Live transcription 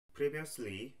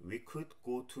previously we could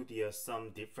go to the some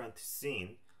different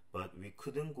scene, but we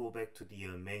couldn't go back to the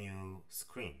menu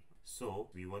screen. So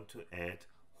we want to add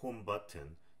home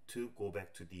button to go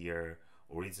back to the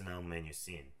original menu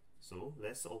scene. So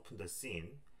let's open the scene.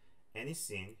 Any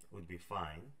scene would be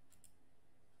fine.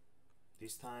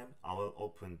 This time I will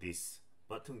open this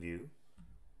button view,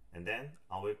 and then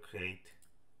I will create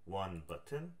one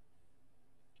button,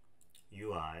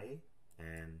 UI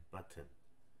and button,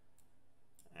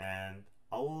 and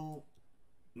I will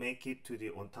make it to the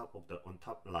on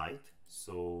top light.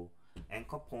 So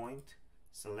anchor point,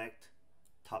 select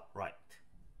top right,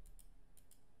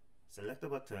 select the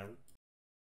button.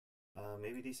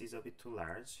 Maybe this is a bit too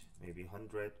large, maybe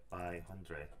 100 by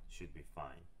 100 should be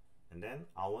fine. And then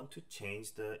I want to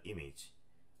change the image.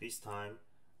 This time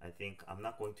I think I'm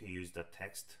not going to use the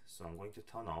text, so I'm going to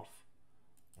turn off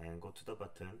and go to the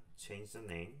button, change the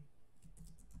name,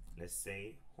 let's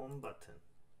say home button.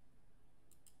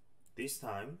 This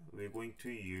time we're going to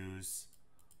use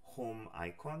home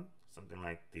icon, something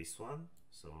like this one.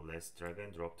 So let's drag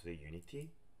and drop to the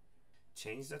Unity,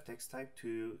 change the text type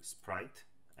to Sprite,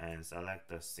 and select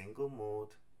the single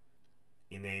mode,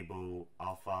 enable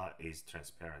alpha is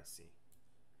transparency,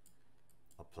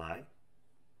 apply,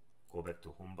 go back to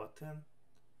home button.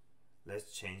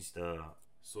 Let's change the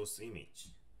source image.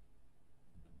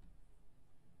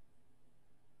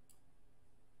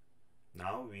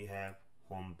 Now we have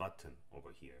home button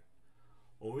over here.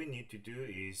 All we need to do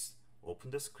is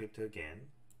open the script again,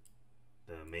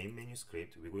 the main menu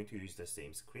script. We're going to use the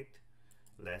same script.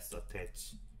 Let's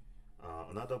attach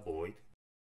another void,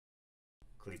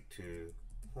 click to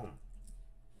home,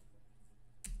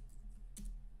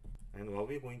 and what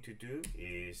we're going to do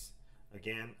is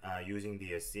again using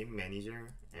the scene manager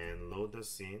and load the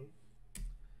scene.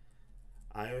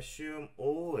 I assume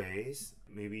always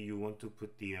maybe you want to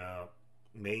put the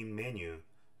main menu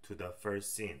to the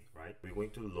first scene, right? We're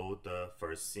going to load the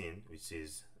first scene, which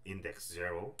is index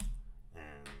 0,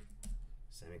 and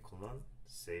semicolon,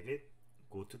 save it,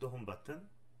 go to the home button,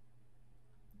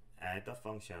 add the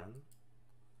function.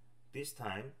 This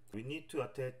time we need to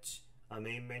attach a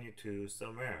main menu to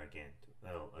somewhere again.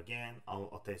 Well, again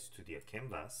I'll attach to the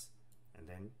canvas, and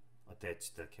then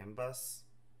attach the canvas,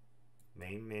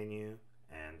 main menu,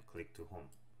 and click to home.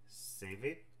 Save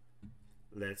it.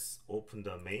 Let's open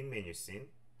the main menu scene,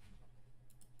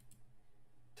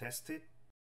 test it,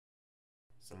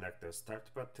 select the start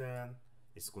button.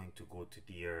 It's going to go to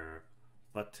the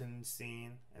button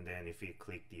scene, and then if we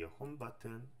click the home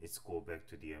button, it's go back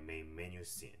to the main menu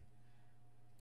scene.